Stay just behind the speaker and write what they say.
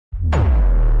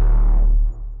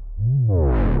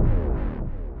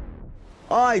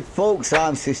Hi folks,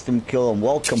 I'm System Kill and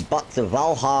welcome back to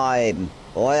Valheim.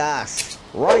 Oh yes,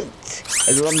 right,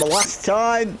 I remember last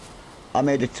time I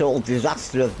made a total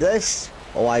disaster of this.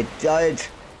 Oh, I did,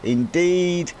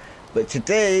 indeed. But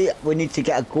today we need to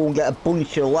go and get a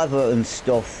bunch of leather and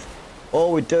stuff.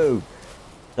 Oh, we do.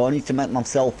 So I need to make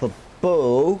myself a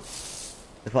bow,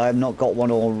 if I have not got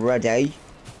one already.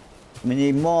 We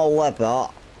need more leather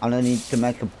and I need to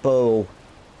make a bow.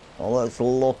 Well, let's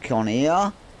look on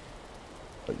here.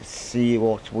 Let's see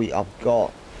what we have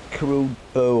got. Crude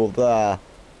bow there.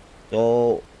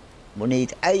 So we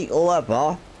need 8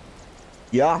 leather.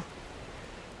 Yeah.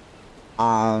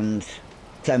 And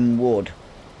 10 wood.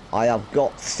 I have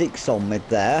got 6 on me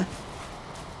there.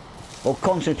 We'll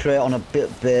concentrate on a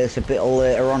bit base a bit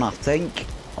later on, I think.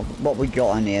 What we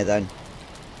got in here then?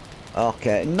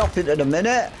 Okay, nothing at the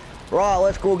minute. Right,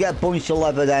 let's go get a bunch of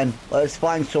leather then. Let's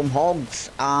find some hogs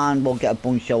and we'll get a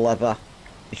bunch of leather.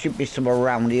 There should be some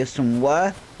around here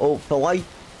somewhere, hopefully.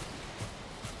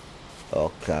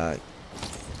 Okay.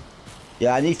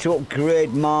 Yeah, I need to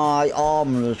upgrade my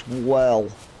armour as well.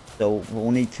 So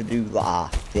we'll need to do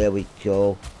that. There we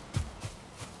go.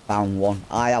 Found one.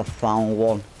 I have found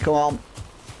one. Come on.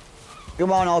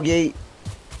 Come on, Hoggy.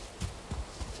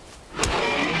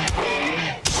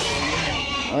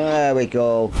 There we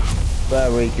go.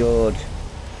 Very good.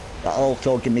 That'll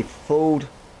also give me food.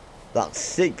 That's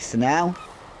 6 now.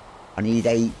 I need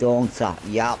 8, don't I?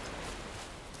 Yep.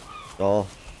 So,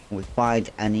 can we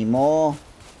find any more?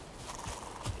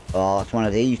 Oh, it's one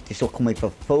of these. This will come in for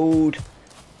food.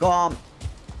 Go on.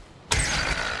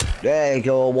 There you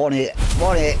go. One hit.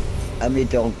 And we're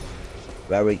done.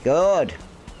 Very good.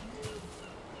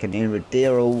 Can hear a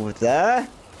deer over there.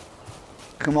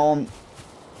 Come on.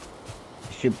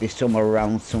 There should be some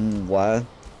around somewhere.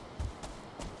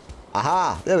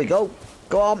 Aha. There we go.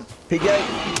 Go on, piggy.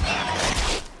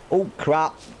 Oh,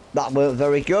 crap. That weren't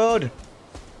very good.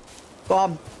 Go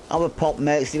on. Have a pop,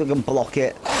 mate. See if we can block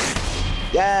it.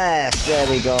 Yes. There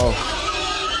we go.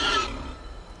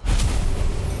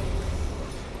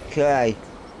 Okay.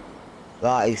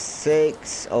 That is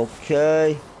 6.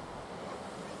 Okay.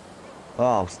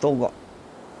 Oh, still got...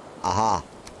 Aha.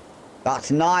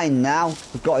 That's 9 now.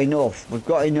 We've got enough. We've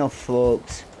got enough,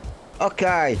 folks.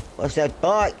 Okay. Let's head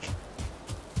back.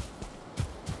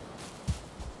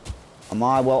 Am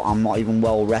I well? I'm not even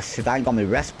well rested. I ain't got my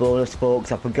rest bonus,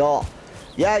 folks. I forgot.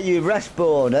 Yeah, your rest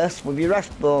bonus. With your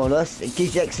rest bonus, it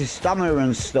gives you extra stamina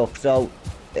and stuff. So,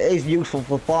 it is useful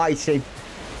for fighting.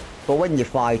 But when you're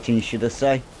fighting, should I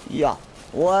say. Yeah.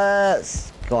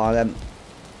 Let's go on then.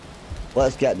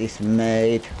 Let's get this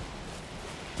made.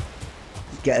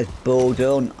 Let's get this bow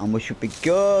done. And we should be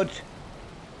good.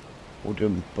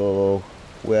 Wooden bow.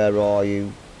 Where are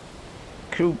you?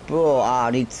 Crude bow. Ah,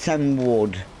 I need 10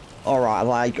 wood. Alright, have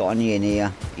I got any in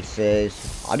here? He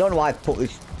says. I don't know why I put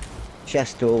this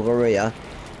chest over here.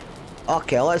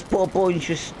 Okay, let's put a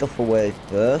bunch of stuff away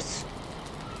first.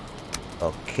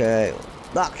 Okay,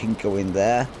 that can go in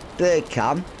there. They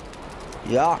can.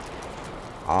 Yeah.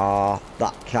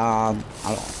 That can.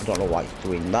 I don't know why it's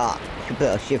doing that. Should be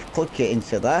able to shift click it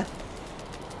into there.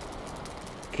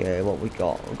 Okay, what we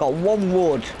got? We've got 1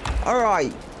 wood.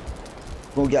 Alright.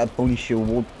 We'll get a bunch of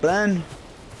wood then.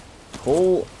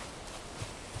 Cool.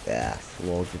 Yes,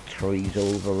 loads of trees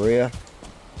over here.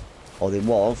 Oh, there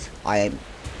was. I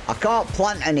can't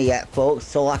plant any yet, folks,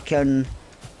 so I can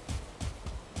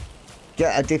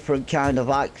get a different kind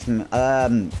of axe.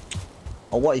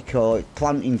 Or what you call it,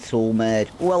 planting tool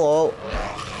made. Oh, hello.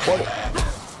 What?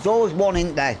 There's always one,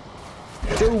 isn't there?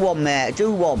 Do one, mate.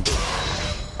 Do one.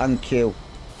 Thank you.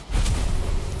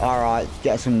 Alright,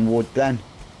 get some wood then.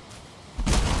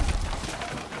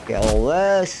 Get all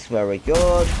this. Very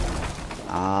good.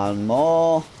 And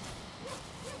more.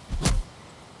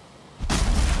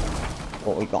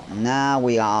 What we got now?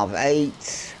 We have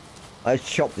 8.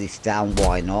 Let's chop this down.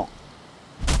 Why not?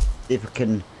 See if I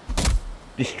can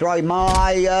destroy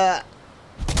my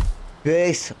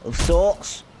base of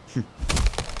sorts.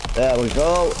 There we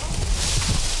go.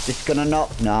 Just gonna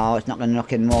knock. No, it's not gonna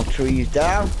knock any more trees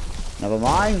down. Never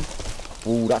mind.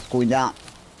 Oh, that's going down.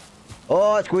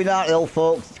 Oh, it's going downhill,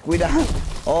 folks. It's going down.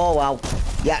 Oh, wow.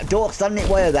 Yeah, don't stand it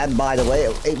way then, by the way.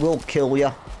 It will kill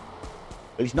you.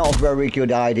 It's not a very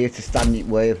good idea to stand it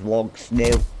way of logs. No.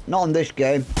 Not in this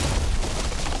game.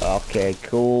 Okay,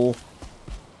 cool.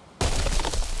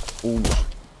 Ooh.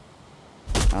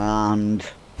 And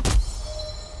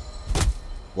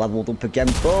leveled up again,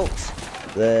 folks.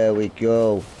 There we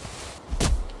go.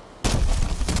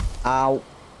 Ow.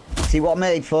 See what I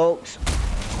made, folks?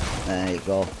 There you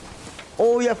go.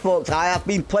 Oh yeah, folks, I have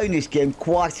been playing this game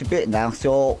quite a bit now,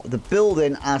 so the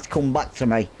building has come back to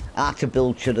me. How to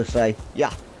build, should I say.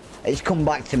 Yeah, it's come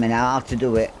back to me now, how to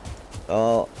do it.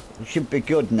 So, it should be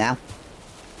good now.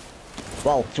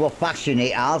 Well, to a fashion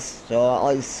it has. So,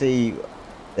 let's see.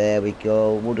 There we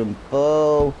go, wooden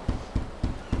bow.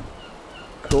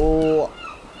 Cool.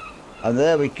 And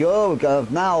there we go, we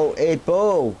got now a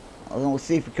bow. Let's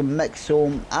see if we can make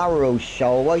some arrows,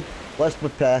 shall we? Let's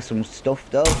prepare some stuff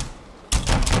though.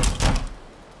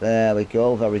 There we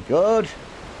go, very good.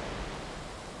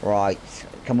 Right,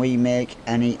 can we make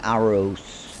any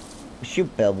arrows? We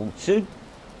should be able to.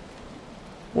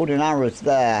 Wooden arrows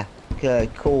there.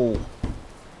 Okay, cool.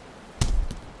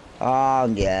 Ah,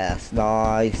 yes,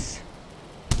 nice.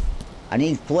 I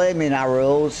need flaming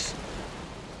arrows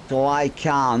so I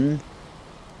can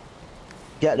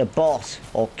get the boss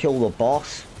or kill the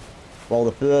boss. Well,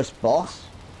 the first boss.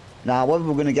 Now, whether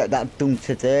we're going to get that done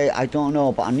today, I don't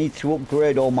know, but I need to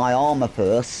upgrade all my armor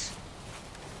first.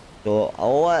 So,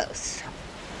 let's...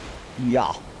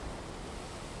 Yeah.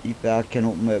 If I can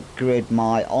upgrade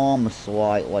my armor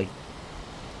slightly.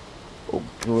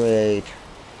 Upgrade.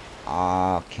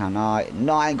 Can I?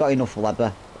 No, I ain't got enough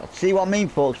leather. See what I mean,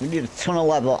 folks? We need a ton of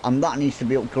leather, and that needs to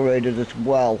be upgraded as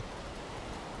well.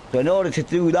 So, in order to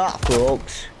do that,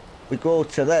 folks, we go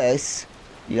to this.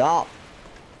 Yeah.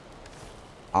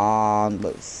 And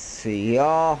let's see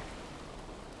here.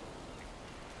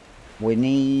 We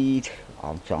need...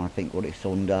 I'm trying to think what it's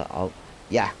under. Oh,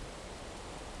 yeah.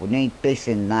 We need this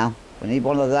in now. We need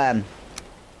one of them.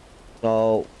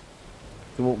 So,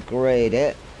 to upgrade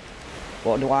it,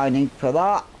 what do I need for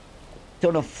that?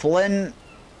 Ton of flint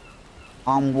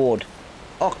and wood.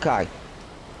 Okay.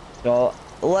 So,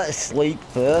 let's sleep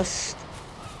first.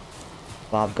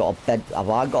 I've got a bed. Have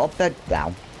I got a bed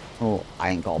down? Oh, I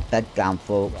ain't got a bed down,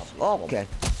 folks. Okay.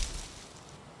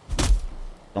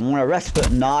 I'm gonna rest for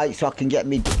tonight so I can get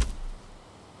me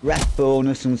rest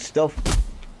bonus and stuff.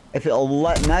 If it'll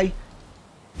let me.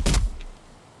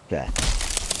 Okay.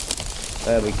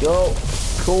 There we go.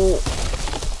 Cool.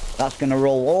 That's gonna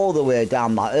roll all the way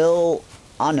down that hill.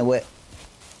 I knew it.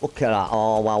 Look at that.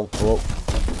 Oh, wow, folks.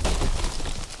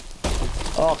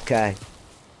 Okay.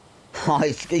 Oh,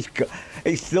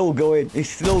 it's still going.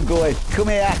 It's still going. Come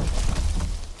here.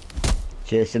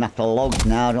 Chasing after logs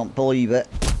now. I don't believe it.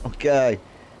 Okay.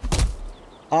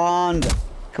 And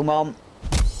come on.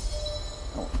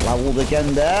 Leveled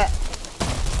again there.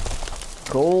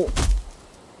 Cool.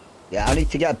 Yeah, I need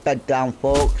to get a bed down,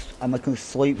 folks, and I can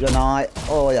sleep tonight.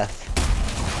 Oh yes.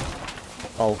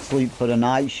 I'll sleep for the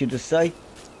night, should I say.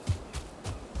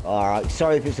 Alright,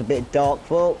 sorry if it's a bit dark,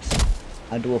 folks.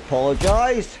 I do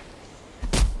apologise.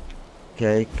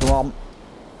 Okay, come on.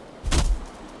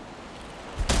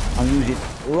 I'm using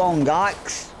wrong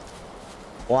axe.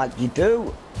 Like you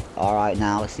do. Alright,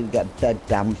 now let's see if we get bed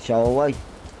down, shall we?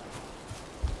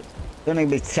 Gonna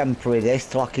be temporary this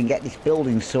till I can get this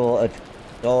building sorted.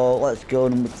 So let's go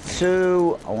number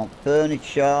 2. I want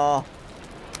furniture.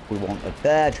 We want a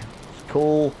bed. It's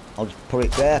cool. I'll just put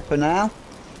it there for now.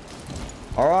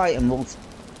 Alright, and we'll...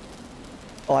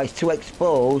 Oh, it's too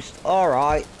exposed.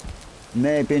 Alright.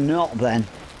 Maybe not then.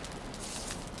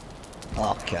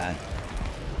 Okay.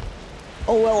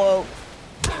 Oh, hello.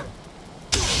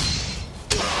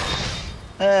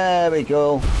 There we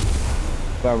go.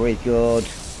 Very good.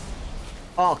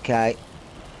 Okay.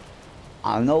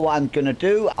 I know what I'm going to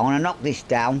do. I want to knock this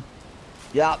down.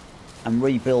 Yep. And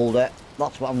rebuild it.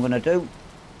 That's what I'm going to do.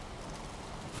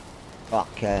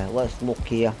 Okay, let's look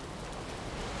here.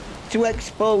 Too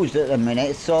exposed at the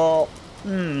minute, so...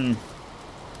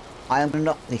 I am going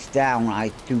to knock this down,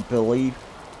 I do believe.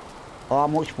 How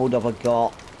much wood have I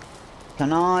got?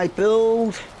 Can I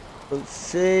build? Let's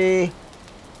see.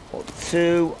 What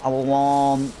 2? I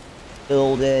want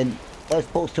building. Let's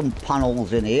put some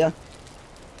panels in here.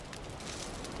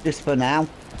 Just for now.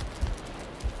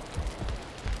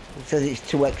 It says it's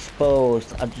too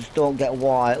exposed. I just don't get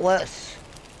why.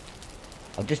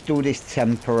 I'll just do this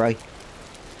temporary.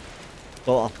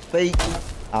 Sort of feet.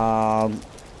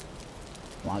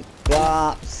 Like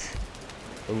that.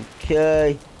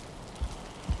 Okay.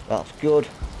 That's good.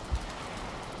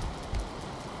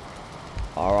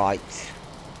 Alright.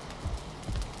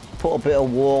 Put a bit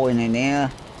of walling in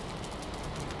here.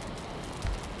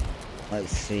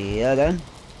 Let's see here then.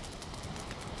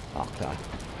 Okay.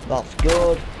 That's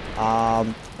good.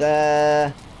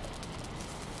 There.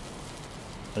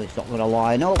 But it's not going to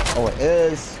line up. Oh, it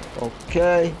is.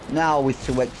 Okay. Now we're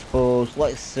too exposed.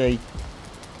 Let's see.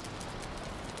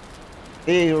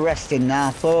 He's resting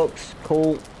now, folks.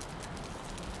 Cool.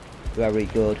 Very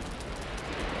good.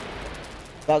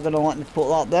 Is that going to let me put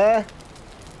that there?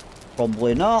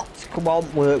 Probably not. Come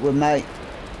on, work with me.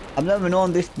 I've never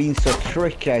known this being so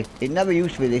tricky. It never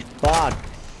used to be this bad.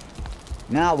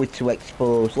 Now we're too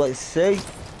exposed. Let's see.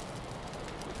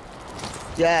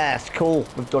 Yes, cool.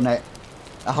 We've done it.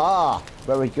 Aha.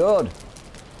 Very good.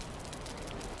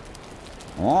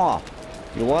 Oh.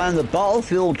 You lie on the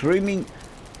battlefield dreaming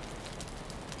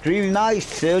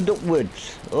nice, turned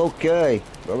upwards. Okay.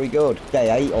 Very good. Day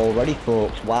 8 already,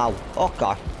 folks. Wow.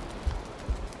 Okay.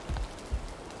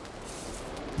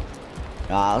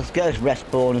 Right, let's get this rest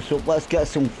bonus up. Let's get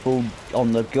some food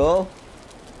on the go.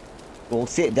 We'll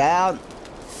sit down.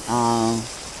 Oh,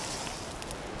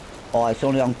 it's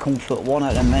only on comfort 1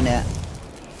 at the minute.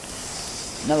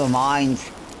 Never mind.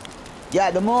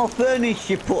 Yeah, the more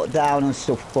furniture you put down and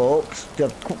stuff, folks, the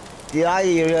higher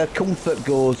your comfort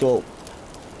goes up.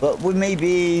 But with me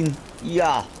being,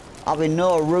 yeah, having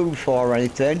no roof or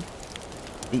anything,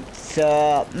 it's,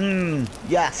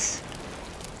 yes.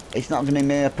 It's not going to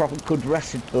be a proper good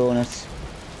rested bonus.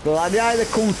 But at the higher the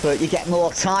comfort, you get more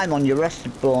time on your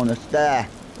rested bonus there.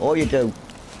 All you do.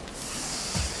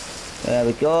 There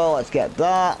we go, let's get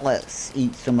that. Let's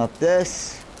eat some of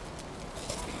this.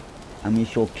 And we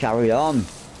shall carry on.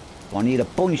 So I need a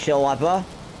bunch of leather.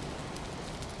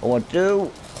 Oh, I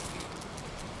do.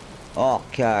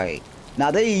 Okay.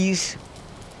 Now these,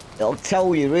 it'll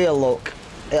tell you here, look.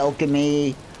 It'll give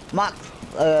me max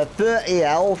 30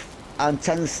 health and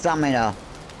 10 stamina.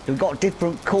 So we've got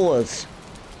different colours.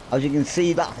 As you can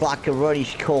see, that's like a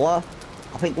reddish colour.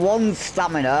 I think one's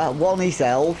stamina, one is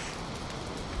health,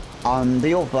 and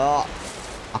the other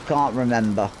I can't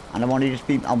remember. And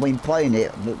I've been playing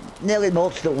it nearly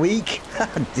most of the week.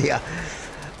 Dear.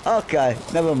 Okay,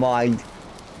 never mind.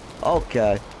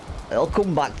 Okay, it'll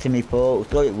come back to me,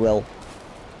 folks. So it will.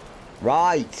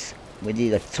 Right, we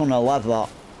need a ton of leather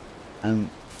and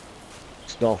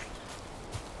stuff.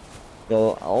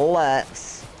 So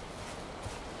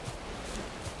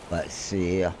let's see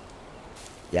here.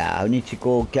 Yeah, I need to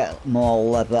go get more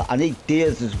leather. I need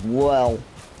deers as well.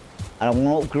 And I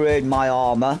want to upgrade my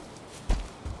armour.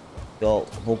 So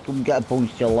we'll come get a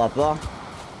bunch of leather.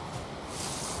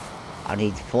 I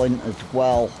need flint as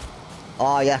well.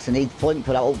 Oh yes, I need flint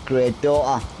for that upgrade, don't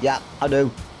I? Yeah, I do.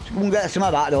 So go and get some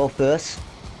of that though first.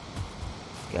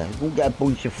 Okay, go and get a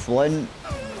bunch of flint.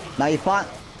 Now you find...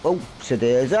 Oh,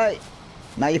 daisy.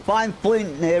 Now you find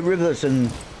flint near rivers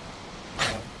and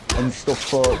stuff,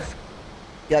 folks.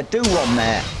 Yeah, do one,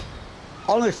 mate.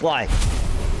 Honestly.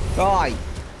 Right.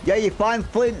 Yeah, you find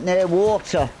flint near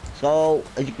water. So,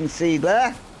 as you can see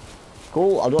there.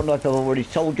 Cool. I don't know if I've already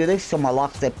told you this on my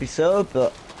last episode,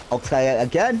 but I'll say it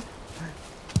again.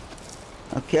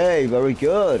 Okay, very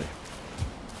good.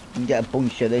 You can get a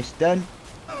bunch of this then.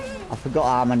 I forgot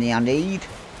how many I need.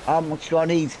 How much do I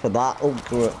need for that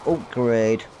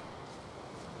upgrade?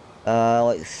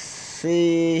 Let's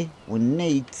see. We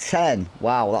need 10.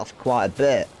 Wow, that's quite a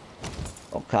bit.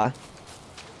 Okay.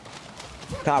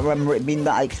 Can't remember it being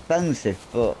that expensive,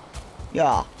 but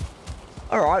yeah.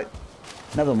 Alright.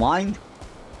 Never mind.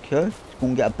 Okay, let's go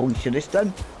and get a bunch of this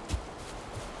then.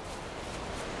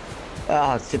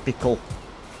 Ah, typical.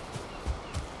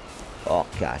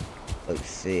 Okay. Let's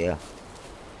see here.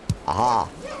 Aha.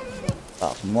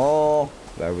 That's more.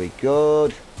 Very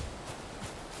good.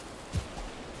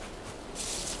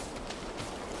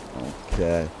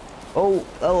 Okay. Oh,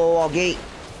 hello, Oggy.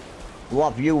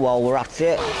 Love you while we're at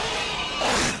it.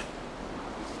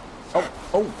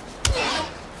 Oh.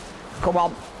 Come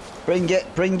on. Bring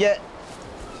it.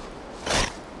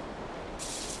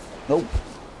 Nope.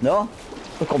 No?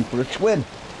 We've come for a swim.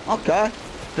 Okay.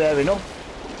 Fair enough.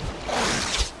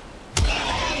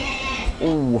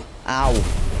 Ooh. Ow.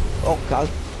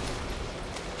 Okay.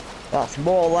 That's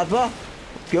more leather.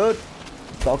 Good.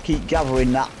 So I'll keep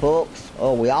gathering that, folks.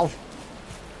 Oh, we have.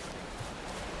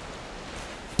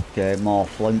 Okay, more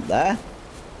flint there.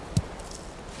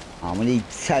 And we need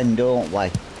 10, don't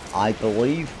we? I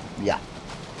believe. Yeah.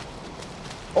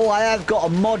 Oh, I have got a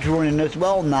mod running as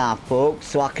well now, folks,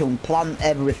 so I can plant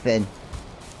everything.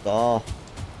 So,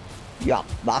 yeah,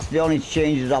 that's the only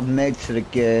changes I've made to the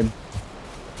game.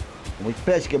 We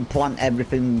basically can plant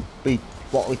everything,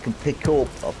 what we can pick up,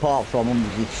 apart from under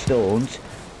the stones.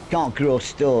 Can't grow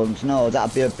stones, no,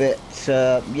 that'd be a bit,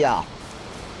 yeah.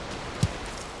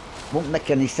 Won't make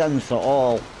any sense at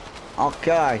all.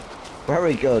 Okay,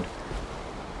 very good.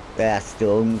 There,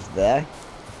 stones there.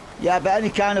 Yeah, but any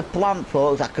kind of plant,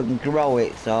 folks, I can grow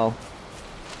it, so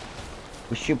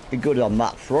we should be good on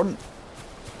that front.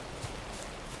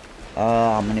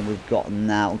 How many we've got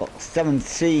now? We've got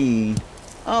 17.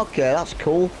 Okay, that's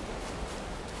cool.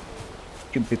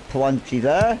 Should be plenty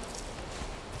there.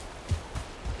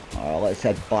 Alright, let's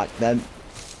head back then.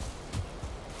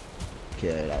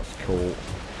 Okay, that's cool.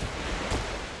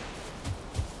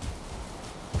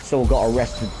 Still got a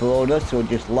rested bonus, so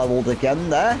just leveled again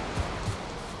there.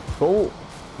 Cool.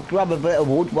 Grab a bit of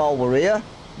wood while we're here.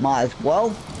 Might as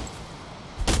well.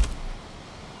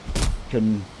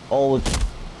 Can always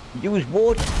use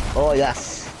wood. Oh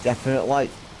yes, definitely.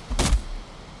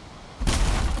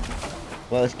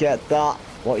 Let's get that,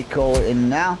 what you call it, in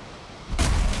now.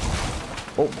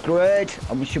 Upgrade,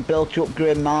 and we should be able to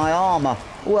upgrade my armour.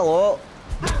 Oh, hello.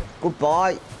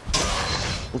 Goodbye.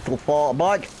 Little fart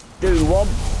bag. Do one.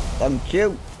 Thank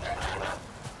you.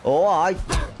 Alright.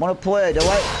 Wanna play, do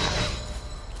it?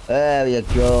 There you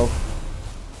go.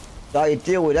 That's how you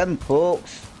deal with them,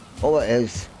 folks. Oh, it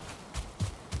is.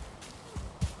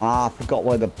 Ah, I forgot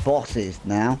where the boss is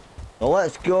now. So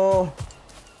let's go.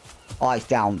 Oh, it's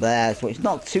down there, so it's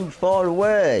not too far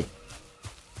away.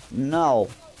 No.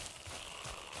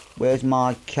 Where's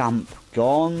my camp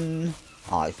gone?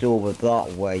 Ah, it's over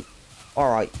that way.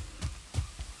 Alright.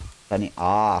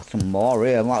 Some more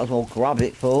here. Might as well grab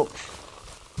it, folks.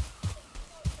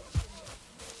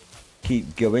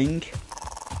 Keep going.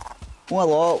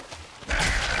 Hello.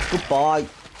 Goodbye.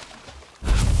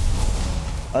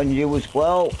 And you as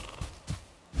well.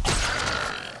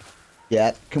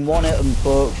 Yeah, can one hit them,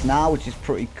 folks, now, which is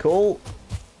pretty cool.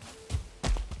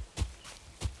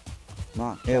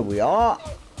 Right, here we are.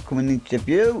 Coming into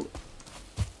view.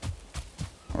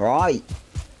 Right.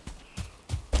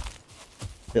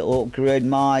 It'll upgrade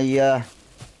my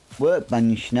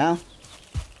workbench now.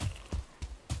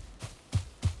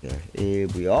 Yeah, here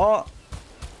we are.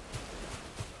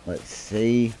 Let's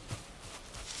see.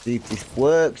 See if this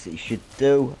works. It should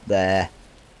do. There.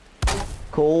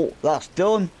 Cool. That's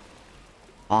done.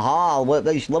 Aha,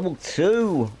 workbench level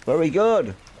 2. Very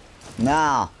good.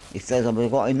 Now, it says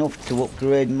I've got enough to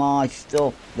upgrade my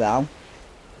stuff now.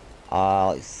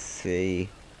 Let's see.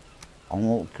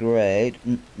 I'll upgrade.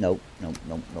 No.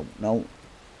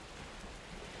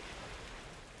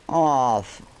 Oh,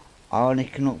 I only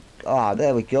can up. Ah,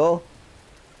 there we go.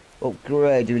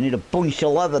 Upgrade. Do we need a bunch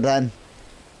of leather then?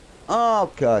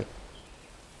 Okay.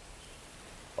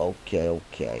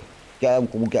 Okay.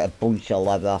 We'll get a bunch of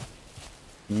leather.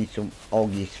 Need some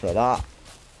oggies for that.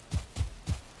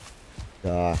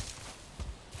 There.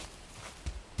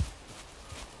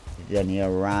 Is there any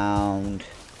around?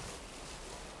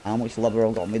 How much leather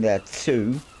I've got me there?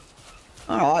 2.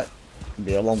 Alright. It'll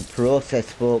be a long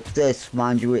process, folks. This,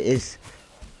 mind you, it is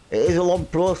a long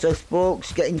process,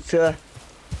 folks, getting to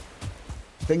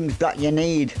things that you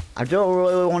need. I don't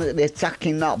really want to be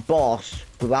attacking that boss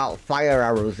without fire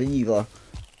arrows either.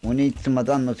 We need some of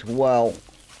them as well.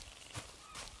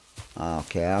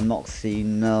 Okay, I'm not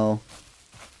seeing no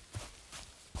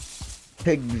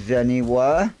pigs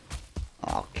anywhere.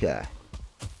 Okay.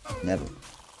 Never.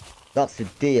 That's a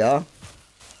deer.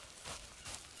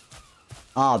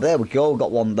 Ah, there we go.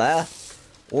 Got one there.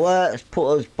 Let's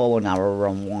put us bow and arrow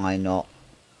on. Why not?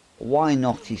 Why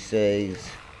not, he says.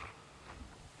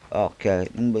 Okay,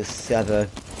 number 7.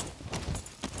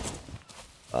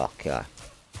 Okay.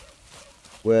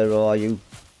 Where are you?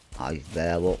 Ah, he's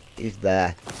there, look. He's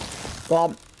there.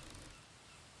 Come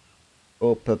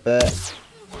on. Up a bit.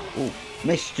 Ooh,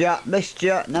 missed ya.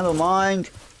 Never mind.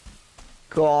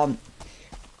 Come on.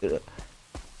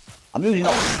 I'm using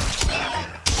not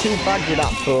too bad with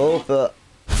that bow, but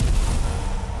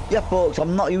yeah, folks,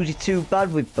 I'm not usually too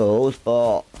bad with bows,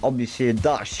 but obviously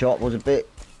that shot was a bit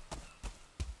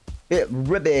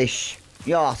rubbish.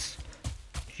 Yes,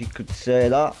 if you could say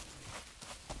that.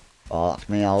 Oh, that's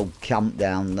my old camp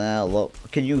down there. Look, I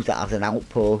can use that as an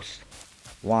outpost.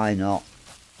 Why not?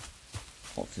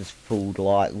 What's this food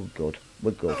like?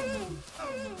 We're good.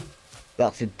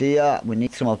 That's a deer. We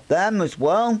need some of them as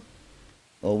well.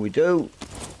 Oh, we do.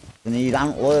 We need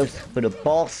antlers for the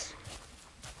boss.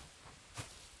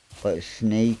 Let's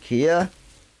sneak here.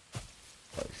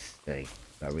 Let's see.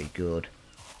 Very good.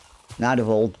 Now they've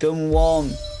all done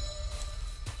one.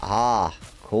 Ah,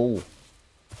 cool.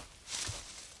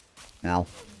 Now,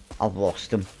 I've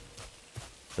lost them.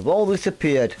 They've all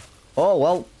disappeared. Oh,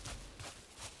 well.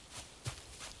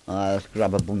 Let's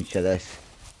grab a bunch of this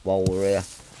while we're here.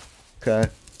 Okay,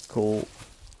 cool.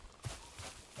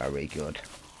 Very good.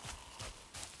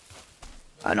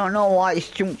 I don't know why it's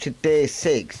jumped to day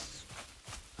 6.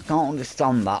 I can't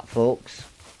understand that, folks.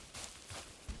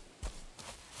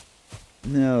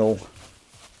 No.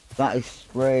 That is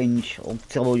strange. I'll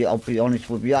tell you, I'll be honest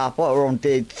with you. I thought we were on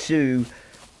day 2.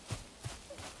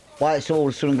 Why it's all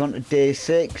of a sudden gone to day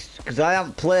 6? Because I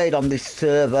haven't played on this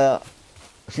server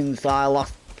since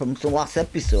from the last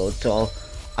episode, so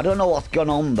I don't know what's gone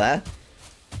on there.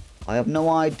 I have no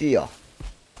idea.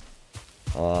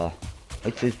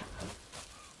 It is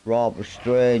rather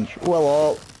strange. Oh,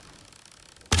 hello.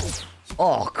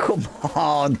 Oh, come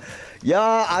on.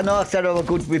 Yeah, I know I said I was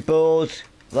good with bows,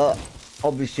 but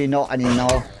obviously not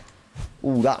anymore.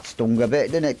 Ooh, that stung a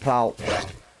bit, didn't it, pal?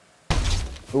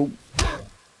 Ooh.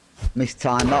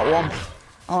 Mistimed that one.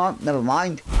 Alright, never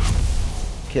mind.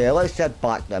 Okay, let's head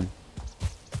back then.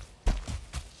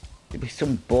 There'll be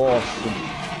some boars.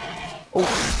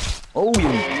 Oh, you.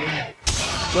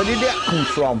 Where did that come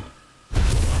from?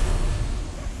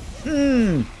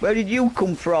 Where did you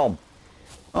come from?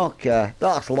 Okay,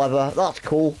 that's leather. That's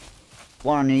cool.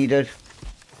 What I needed.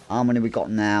 How many we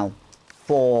got now?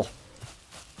 4.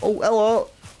 Oh, hello.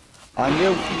 And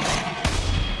you.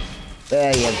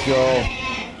 There you go.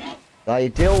 How you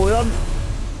deal with them?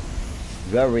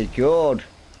 Very good.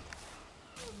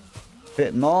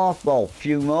 Bit more. Well, a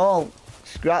few more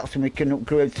scraps and we can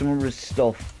upgrade some other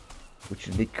stuff. Which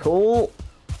would be cool.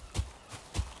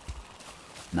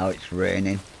 Now it's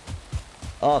raining.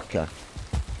 Okay.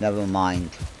 Never mind.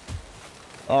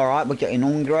 Alright, we're getting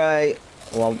hungry.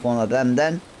 We'll have one of them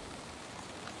then.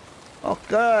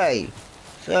 Okay.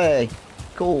 Say,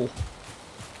 cool.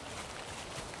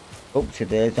 Up to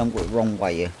days, I'm going the wrong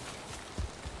way here.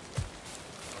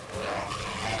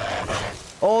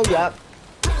 Oh, yeah.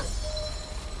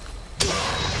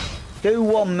 Do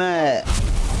one, mate.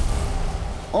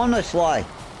 Honestly.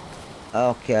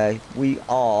 Okay, we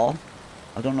are.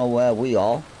 I don't know where we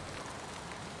are.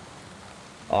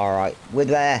 Alright, we're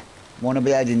there. Want to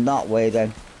be heading that way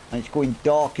then. And it's going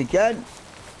dark again.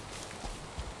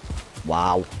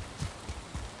 Wow.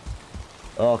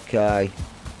 Okay.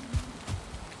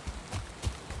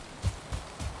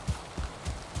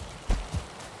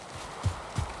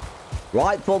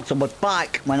 Right, folks, I'm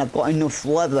back when I've got enough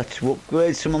leather to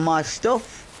upgrade some of my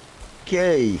stuff.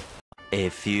 Okay. A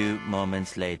few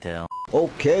moments later.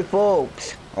 Okay,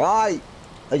 folks. Right.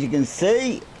 As you can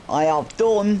see, I have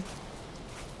done...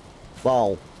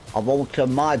 Well, I've altered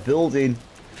my building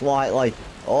slightly.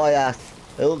 Oh, yes.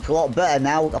 It looks a lot better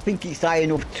now. I think it's high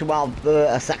enough to have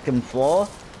a second floor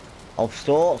of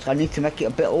sorts. I need to make it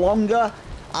a bit longer.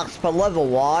 As per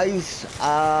level-wise,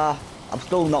 I've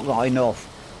still not got enough.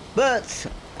 But,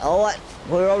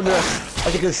 we're under,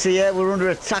 as you can see here, we're under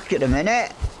attack at the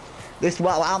minute. This is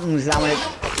what happens now.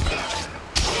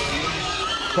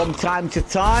 From time to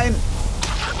time,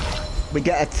 we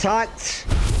get attacked.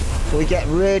 So we get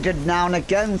raided now and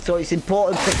again. So it's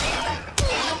important to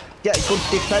get good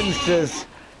defences.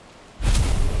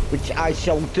 Which I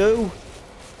shall do.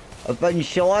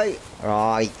 Eventually.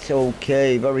 Right,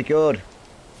 okay, very good.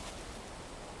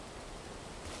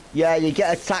 Yeah, you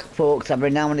get attacked, folks, every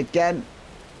now and again.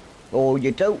 Oh,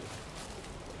 you do.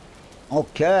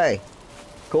 Okay.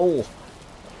 Cool.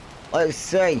 Let's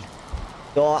see.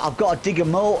 So I've got to dig a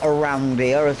moat around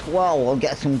here as well. I'll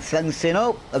get some fencing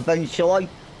up eventually.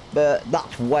 But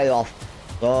that's way off.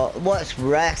 So let's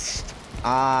rest.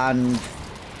 And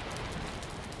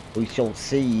we shall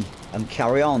see and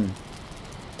carry on.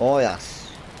 Oh, yes.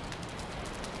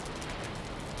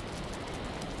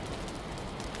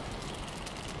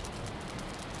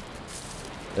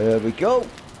 There we go.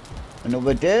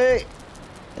 Another day.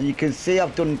 And you can see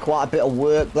I've done quite a bit of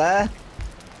work there.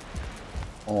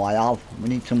 Oh, I have. We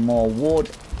need some more wood.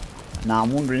 Now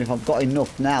I'm wondering if I've got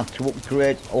enough now to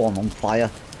upgrade. Oh, I'm on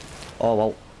fire. Oh,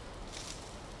 well.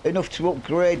 Enough to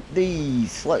upgrade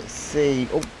these. Let's see.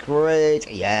 Upgrade.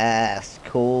 Yes.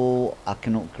 Cool. I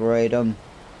can upgrade them.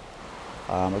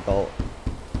 And we go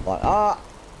like that.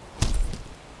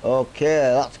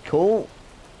 Okay, that's cool.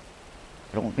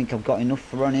 I don't think I've got enough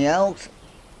for any else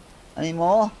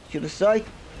anymore, should I say.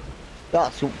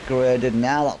 That's upgraded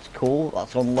now, that's cool.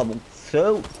 That's on level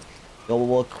 2. So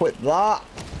we'll equip that.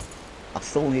 I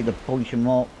still need a bunch of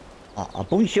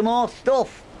more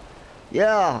stuff.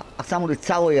 Yeah, I sound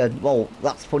Italian. Well,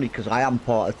 that's funny because I am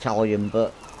part Italian,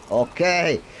 but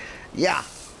okay. Yeah.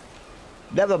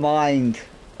 Never mind.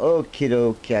 Okie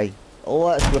dokie.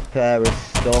 Let's repair his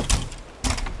stuff.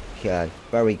 Okay,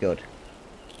 very good.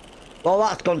 Well,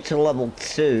 that's gone to level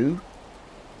 2.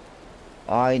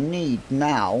 I need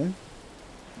now...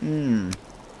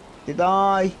 Did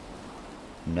I?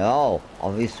 No,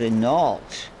 obviously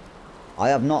not. I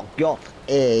have not got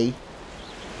a...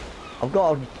 I've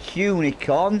got a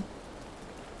unicorn.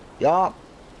 Yeah.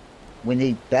 We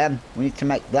need them. We need to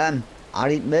make them. I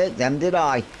didn't make them, did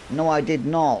I? No, I did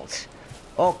not.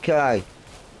 Okay.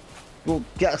 We'll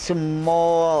get some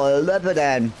more leather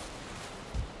then.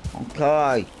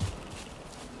 Okay.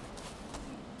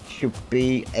 Should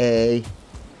be a...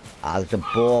 there's a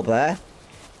boar there.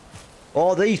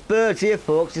 Oh, these birds here,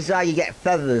 folks, this is how you get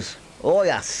feathers. Oh,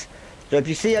 yes. So if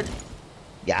you see it,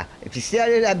 yeah, if you see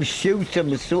any of them, shoot them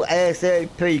with so ASAP,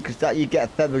 because that you get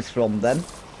feathers from them.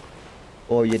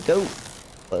 Or you do.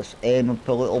 Let's aim up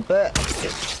a little bit.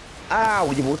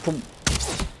 Ow, you little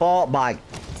fart bag.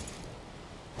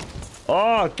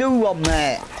 Oh, do one,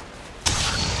 mate.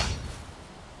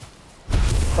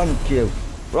 Thank you.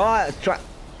 Right, let's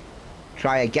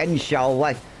try again, shall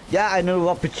we? Yeah, another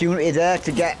opportunity there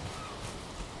to get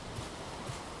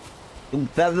some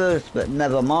feathers, but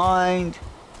never mind.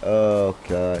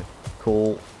 Okay,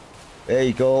 cool. There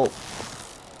you go.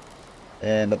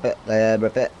 A bit there, a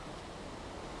bit.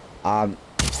 Oh,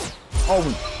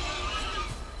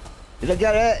 did I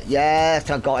get it? Yes,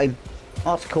 I got him.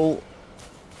 That's cool.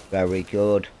 Very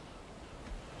good.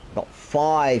 Got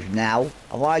 5 now.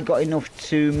 Have I got enough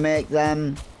to make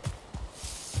them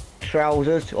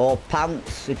trousers or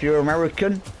pants if you're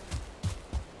American?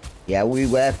 Yeah, we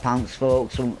wear pants,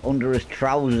 folks, under his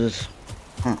trousers.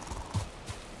 Huh.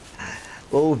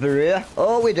 Over here.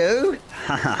 Oh, we do.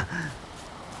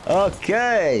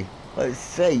 Okay. Let's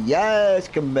see. Yes,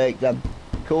 can make them.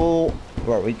 Cool.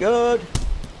 Very good.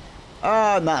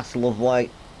 And that's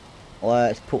lovely.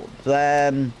 Let's put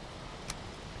them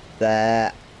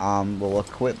there. And we'll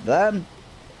equip them.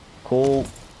 Cool.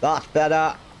 That's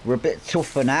better. We're a bit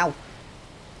tougher now.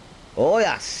 Oh,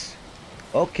 yes.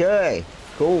 Okay.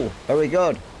 Cool. Very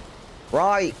good.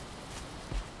 Right.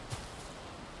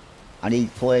 I need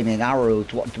flaming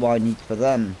arrows. What do I need for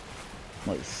them?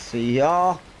 Let's see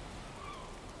here.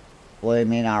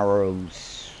 Flaming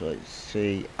arrows. Let's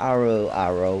see. Arrow.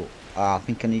 I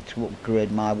think I need to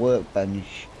upgrade my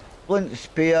workbench. Flint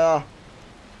spear.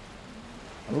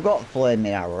 Have we got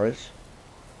flaming arrows?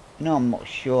 No, I'm not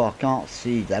sure. I can't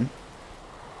see them.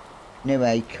 No,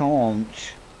 I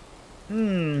can't.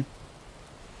 We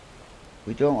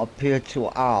don't appear to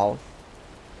have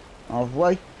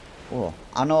we? Oh,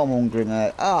 I know I'm hungry,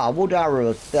 mate. Ah, wood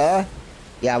arrows there.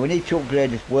 Yeah, we need to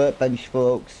upgrade this workbench,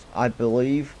 folks, I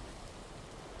believe,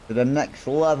 to the next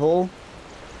level.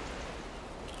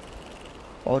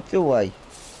 Or do we?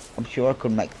 I'm sure I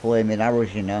could make flaming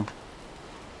arrows, you know.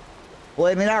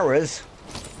 Flaming arrows?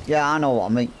 Yeah, I know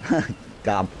what I mean.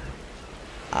 Damn.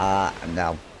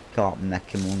 No. Can't make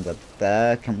him under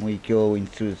there. Can we go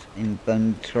into his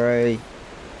inventory?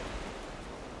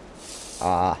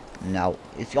 No.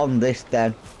 It's on this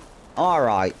then.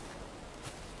 Alright.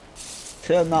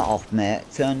 Turn that off, mate.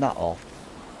 Turn that off.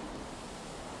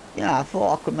 Yeah, I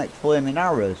thought I could make flaming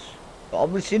arrows. But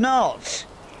obviously not.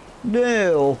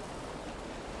 No.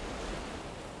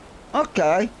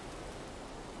 Okay.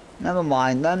 Never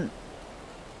mind then.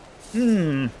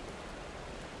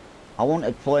 I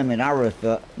wanted flaming arrows,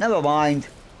 but never mind.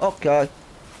 Okay.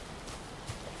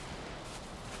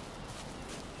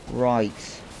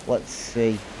 Right. Let's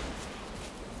see.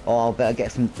 Oh, I better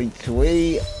get something to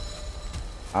eat.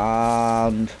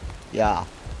 And yeah.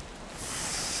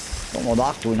 Don't know what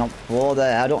that's doing up for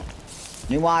there. I don't.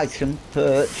 New item,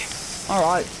 perch.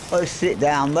 Alright, let's sit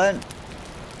down then.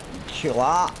 Chill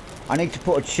out. I need to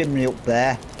put a chimney up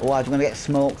there, otherwise we're going to get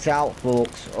smoked out,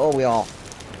 folks. Oh, we are.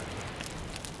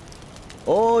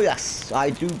 Oh, yes, I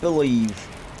do believe.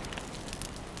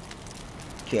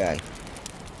 Okay.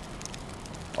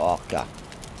 Okay.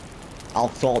 I'll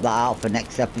sort that out for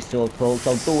next episode, folks.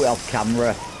 I'll do it off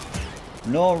camera.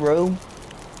 No room.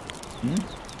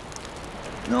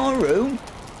 No room?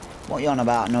 What are you on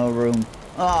about, no room?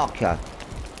 Okay.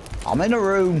 I'm in a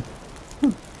room.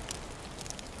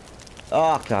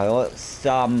 Okay, let's,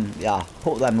 yeah,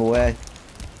 put them away.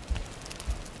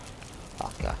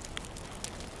 Okay.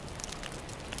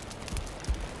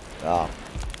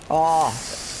 Oh,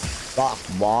 that's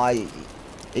why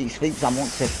he thinks I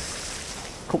want to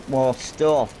cook more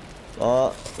stuff.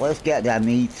 So, let's get them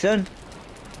eaten.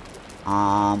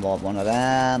 One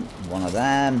of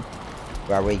them.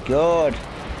 Very good.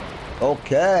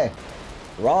 Okay.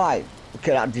 Right. Look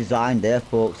at that design there,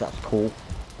 folks. That's cool.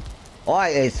 Oh,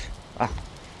 it is.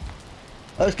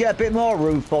 Let's get a bit more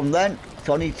roof on then.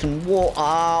 So I need some water.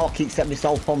 Oh, I keep setting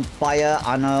myself on fire.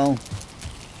 I know.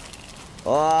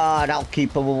 Oh, that'll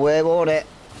keep them away, won't it?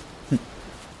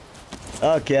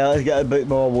 Okay, let's get a bit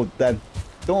more wood then.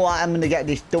 Don't like I'm going to get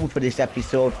this done for this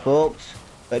episode, folks.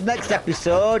 But next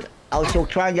episode, I shall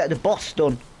try and get the boss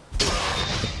done. The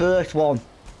first one.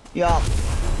 Yeah.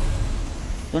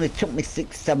 It only took me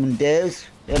 6-7 days,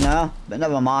 you know. But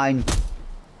never mind.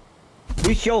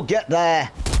 We shall get there.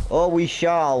 Oh, we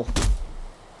shall.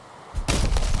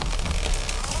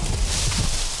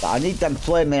 But I need them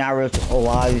flaming arrows,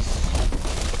 otherwise,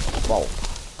 well,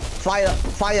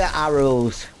 fire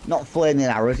arrows, not flaming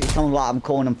arrows. It sounds like I'm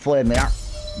calling them flaming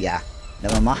arrows. Yeah,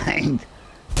 never mind.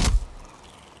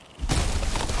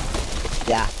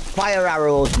 Yeah, fire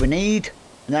arrows we need,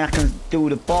 and then I can do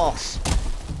the boss.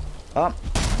 Oh,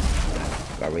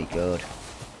 very good.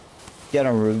 Get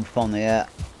a roof on here.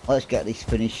 Let's get this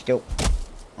finished up.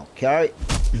 Okay.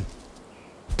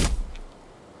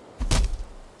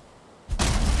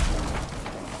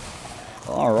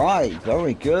 Alright,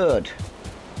 very good.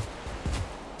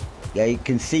 Yeah, you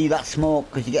can see that smoke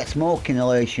because you get smoke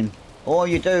inhalation. Oh,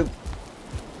 you do.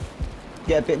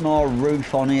 Get a bit more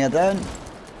roof on here then.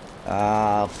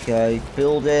 Okay,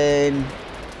 building.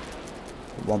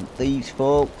 We want these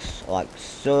folks, like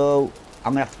so.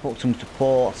 I'm going to have to put some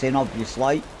supports in,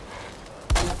 obviously.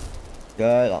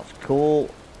 Okay, that's cool.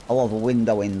 I'll have a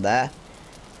window in there.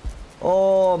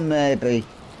 Oh, maybe.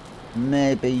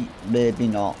 Maybe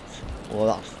not. Oh,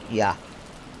 that's, yeah.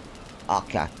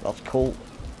 Okay, that's cool.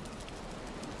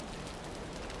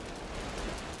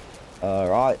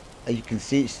 Alright, as you can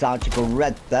see, it's starting to go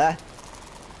red there.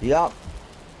 Yep.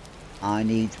 I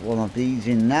need one of these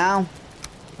in now.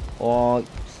 Alright,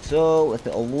 so if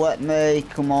it'll let me,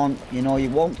 come on, you know you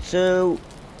want to.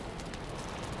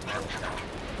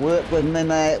 Work with me,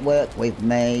 mate, work with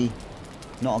me.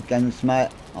 Not against me.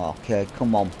 Okay,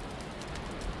 come on.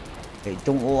 It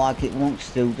don't look like it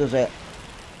wants to, does it?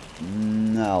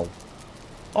 No.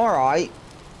 Alright.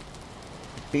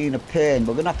 Being a pain,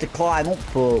 we're gonna have to climb up,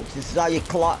 folks. This is how you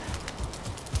climb.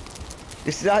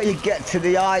 This is how you get to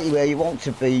the height where you want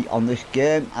to be on this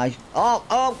game.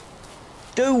 Oh!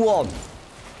 Do one!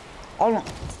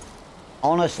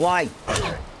 Honestly.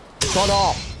 Shut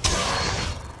off.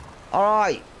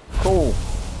 Alright. Cool.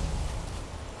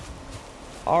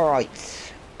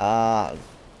 Alright.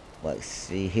 Let's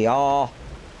see here.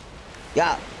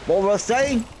 Yeah, what was I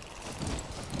saying?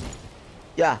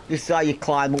 Yeah, this is how you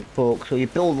climb up, folks. So you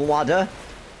build a ladder,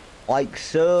 like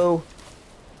so.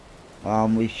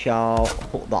 We shall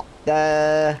put that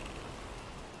there.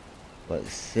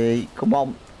 Let's see. Come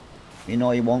on. You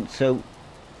know you want to.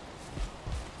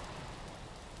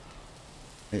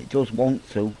 It does want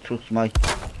to, trust me.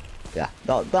 Yeah,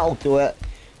 that'll do it.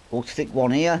 We'll stick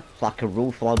one here. It's like a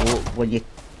roof ladder when you're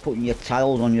putting your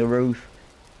tiles on your roof.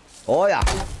 Oh yeah.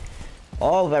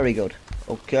 Oh, very good.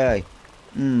 Okay.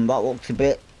 That looks a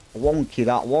bit wonky,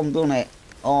 that one, doesn't it?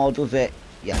 Oh, does it?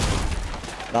 Yeah.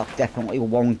 That's definitely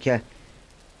wonky.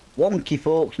 Wonky,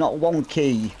 folks, not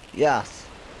wonky. Yes.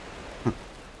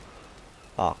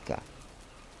 Okay.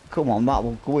 Come on, that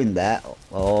will go in there.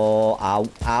 Oh,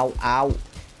 ow.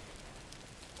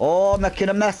 Oh, making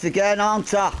a mess again,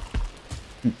 aren't I?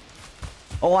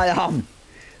 Oh, I am.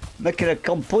 Making a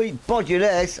complete bodge of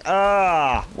this.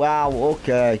 Ah, wow,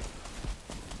 okay.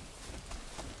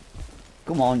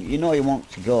 Come on, you know you want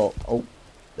to go. Oh,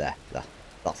 there.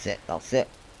 That's it. Let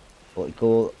it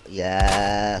go.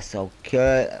 Yes,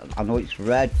 okay. I know it's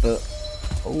red, but...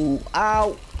 Oh,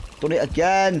 ow! Done it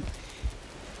again.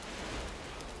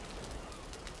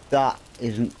 That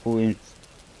isn't going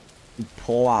to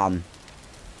plan.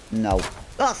 No.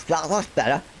 That's better.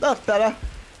 That's better.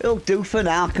 It'll do for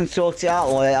now. I can sort it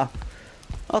out later.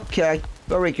 Okay,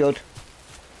 very good.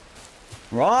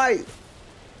 Right.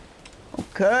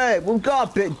 Okay, we've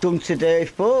got a bit done today,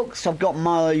 folks. I've got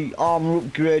my armour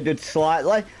upgraded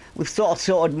slightly. We've sort of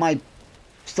sorted my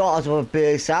starters of a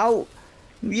base out.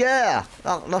 Yeah,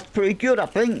 that's pretty good, I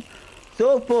think.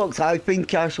 So, folks, I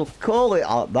think I shall call it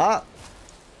at that.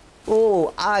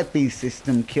 Oh, I've been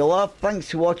System Killer.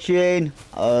 Thanks for watching.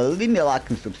 Leave me a like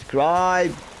and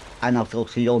subscribe. And I'll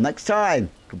see you all next time.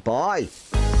 Goodbye.